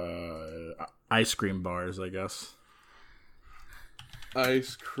 Ice cream bars, I guess.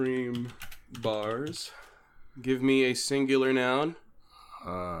 Ice cream bars. Give me a singular noun.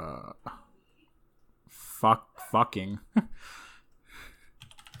 Fucking.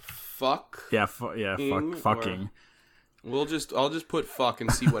 Fuck. Yeah, fucking. I'll just put fuck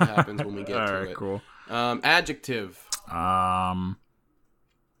and see what happens when we get to All right, it. cool. Adjective.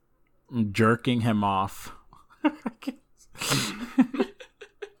 Jerking him off.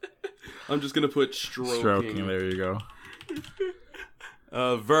 I'm just gonna put stroking. There you go.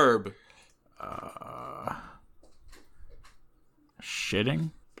 Verb.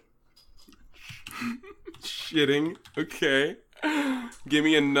 Shitting. Shitting. Okay. Give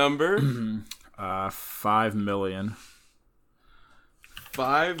me a number. 5 million.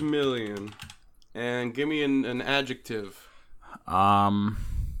 5 million. And give me an adjective.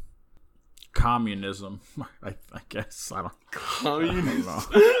 Communism. I guess. I don't Communism.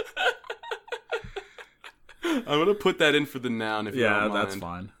 know. I'm gonna put that in for the noun if you don't mind. That's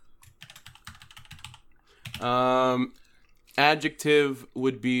fine. Adjective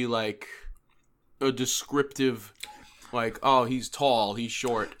would be like a descriptive, like, oh, he's tall, he's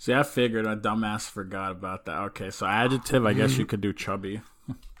short. See, I figured a dumbass forgot about that. Okay, so adjective, I guess you could do chubby.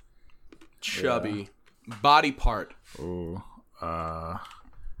 Chubby. Yeah. Body part. Ooh.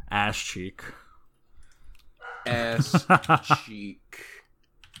 Ass cheek. Ass cheek.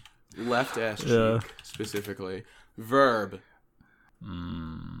 Left ass cheek, specifically. Verb.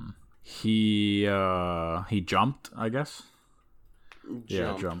 He jumped, I guess.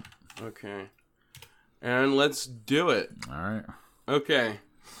 Yeah, jump. Okay. And let's do it. All right. Okay.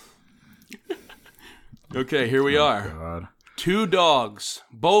 Okay, here we are. God. 2 dogs,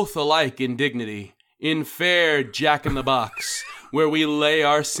 both alike in dignity, in fair Jack in the Box, where we lay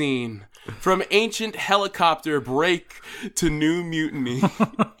our scene. From ancient helicopter break to new mutiny.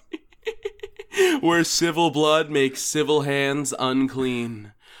 Where civil blood makes civil hands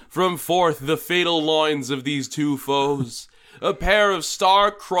unclean. From forth the fatal loins of these 2 foes, a pair of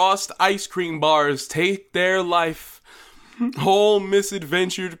star-crossed ice cream bars take their life. Whole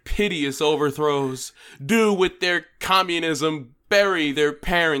misadventured piteous overthrows do with their communism bury their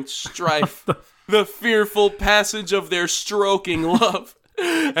parents' strife. The fearful passage of their stroking love,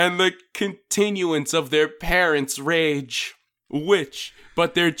 and the continuance of their parents' rage, which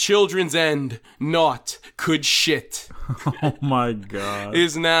but their children's end naught could shit. Oh my God.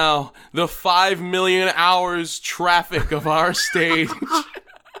 Is now the 5 million hours traffic of our stage.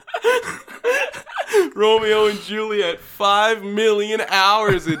 Romeo and Juliet 5 million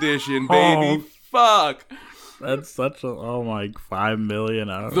hours edition, baby. Fuck. That's such a 5 million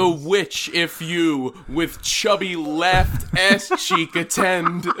hours. The which, if you with chubby left ass cheek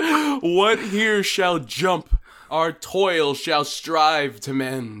attend, what here shall jump, our toil shall strive to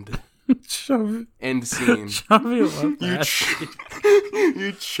mend. Chubby. End scene. Chubby left ass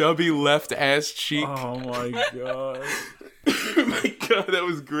You chubby left ass cheek. Oh my God. Oh my God, that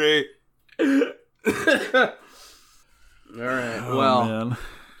was great. Alright, well.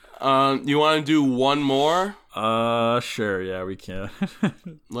 Man. You want to do one more? Sure, yeah, we can.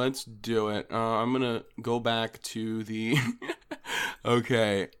 Let's do it. I'm gonna go back to the...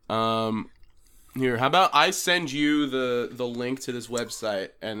 Okay, here, how about I send you the link to this website,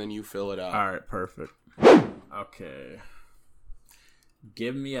 and then you fill it out. Alright, perfect. Okay.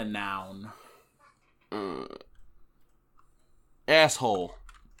 Give me a noun. Asshole.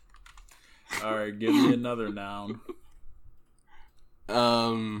 All right, give me another noun.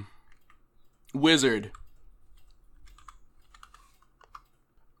 Wizard.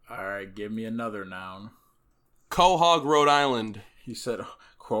 All right, give me another noun. Quahog, Rhode Island. You said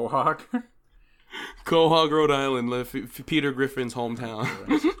Quahog? Quahog, Rhode Island, Peter Griffin's hometown.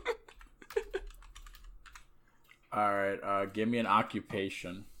 All right, give me an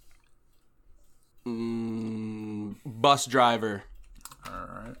occupation. Bus driver. All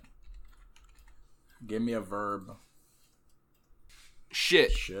right. Give me a verb.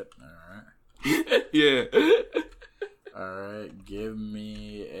 Shit. All right. Yeah. All right, give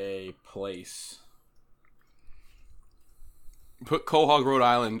me a place. Put Quahog, Rhode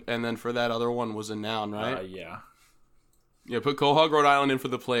Island, and then for that other one was a noun, right? Yeah. Yeah, put Quahog, Rhode Island in for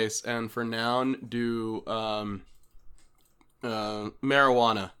the place, and for noun, do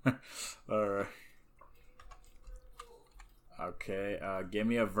marijuana. All right. Okay, give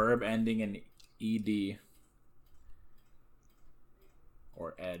me a verb ending in ed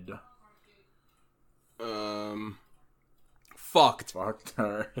or ed. Fucked. Fucked.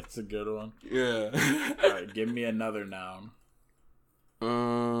 All right, that's a good one. Yeah. All right, give me another noun.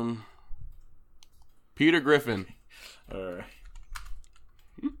 Peter Griffin. All right.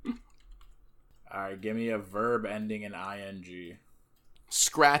 All right, give me a verb ending in ing.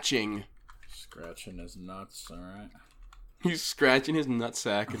 Scratching. Scratching his nuts. All right. He's scratching his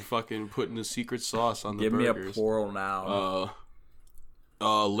nutsack and fucking putting the secret sauce on the burgers. Give me a plural noun.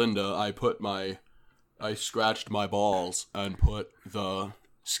 Linda, I scratched my balls and put the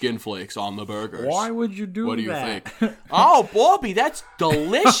skin flakes on the burgers. Why would you do that? What do you think? Oh, Bobby, that's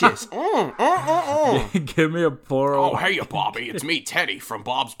delicious. Give me a plural. Oh, hey, Bobby. It's me, Teddy, from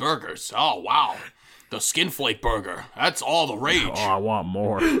Bob's Burgers. Oh, wow. The skin flake burger. That's all the rage. Oh, I want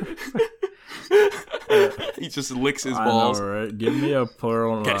more. He just licks his balls. I know, right? Give me a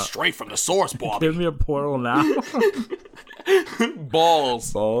plural. Get it straight from the source, Bobby. Give me a plural noun.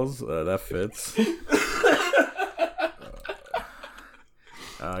 Balls. Balls. That fits.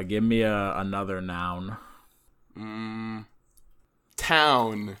 Give me another noun.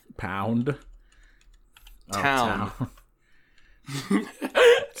 Town. Pound. Town.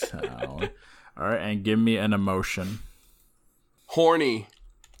 Town. All right, and give me an emotion. Horny.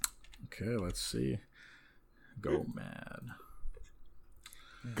 Okay, let's see. Goat man.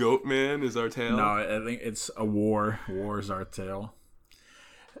 Goat man is our tale? No, I think it's a war. War is our tale.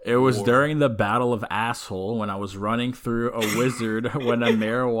 It was during the Battle of Asshole when I was running through a wizard when a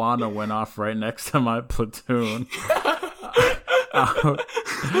marijuana went off right next to my platoon.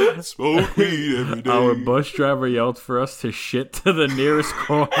 Smoke weed every day. Our bus driver yelled for us to shit to the nearest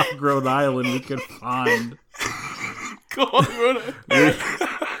Quahog, Rhode Island we could find.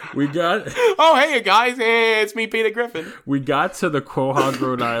 We got... Oh, hey, guys. Hey, it's me, Peter Griffin. We got to the Quahog,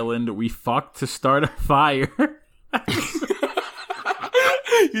 Rhode Island. We fucked to start a fire.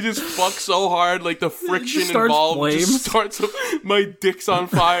 You just fuck so hard, like the friction starts involved flames. just starts. My dick's on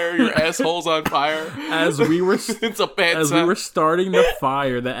fire. Your asshole's on fire. As we were, it's a bad as time. we were starting the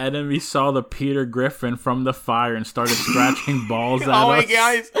fire, the enemy saw the Peter Griffin from the fire and started scratching balls at us. Oh, hey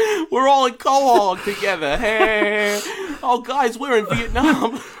guys, we're all in Quahog together. Hey, oh guys, we're in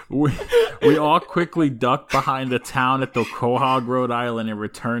Vietnam. We all quickly ducked behind the town at the Quahog, Rhode Island, and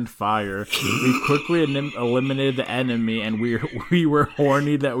returned fire. We quickly eliminated the enemy, and we were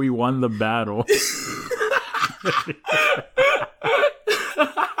horny that we won the battle.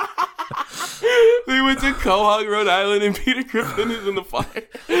 They went to Quahog, Rhode Island, and Peter Griffin is in the fire.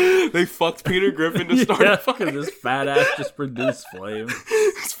 They fucked Peter Griffin to start a fire. Because his fat ass just produced flame.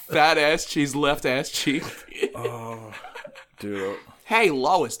 His fat ass cheese, left ass cheek. Oh, dude. Hey,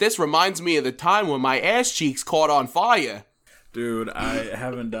 Lois, this reminds me of the time when my ass cheeks caught on fire. Dude, I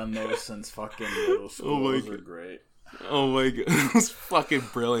haven't done those since fucking middle school. Oh my Those God. are great. Oh my god, that was fucking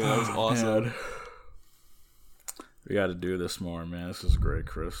brilliant. That was awesome. Man. We got to do this more, man. This is great,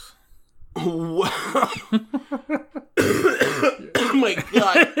 Chris. Oh my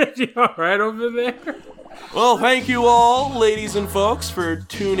god. You all right over there? Well, thank you all, ladies and folks, for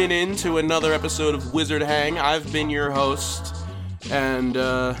tuning in to another episode of Wizard Hang. I've been your host, and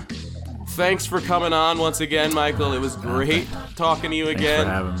thanks for coming on once again, Michael. It was great talking to you again.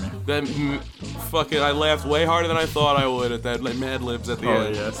 Thanks for having me. Fucking, I laughed way harder than I thought I would at that Mad Libs at the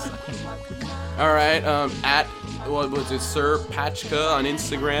end. Oh, yes. All right, at what was it, Sir Patchka on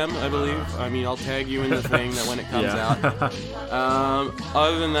Instagram, I believe. I mean, I'll tag you in the thing that when it comes out.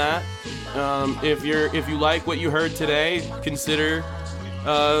 Other than that, if you like what you heard today, consider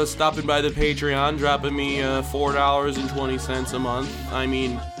stopping by the Patreon, dropping me $4.20 a month. I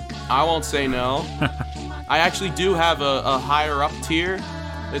mean, I won't say no. I actually do have a higher up tier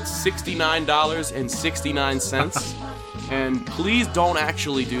It's $69.69. And please don't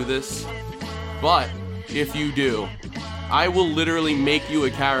actually do this. But if you do, I will literally make you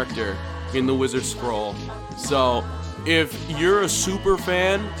a character in the Wizard Scroll. So if you're a super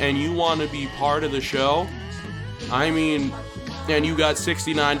fan and you want to be part of the show, I mean, and you got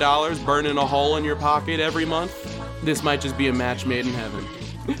 $69 burning a hole in your pocket every month, this might just be a match made in heaven.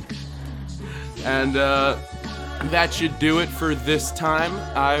 And that should do it for this time.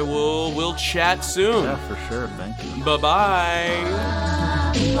 We'll chat soon. Yeah, for sure. Thank you. Bye-bye.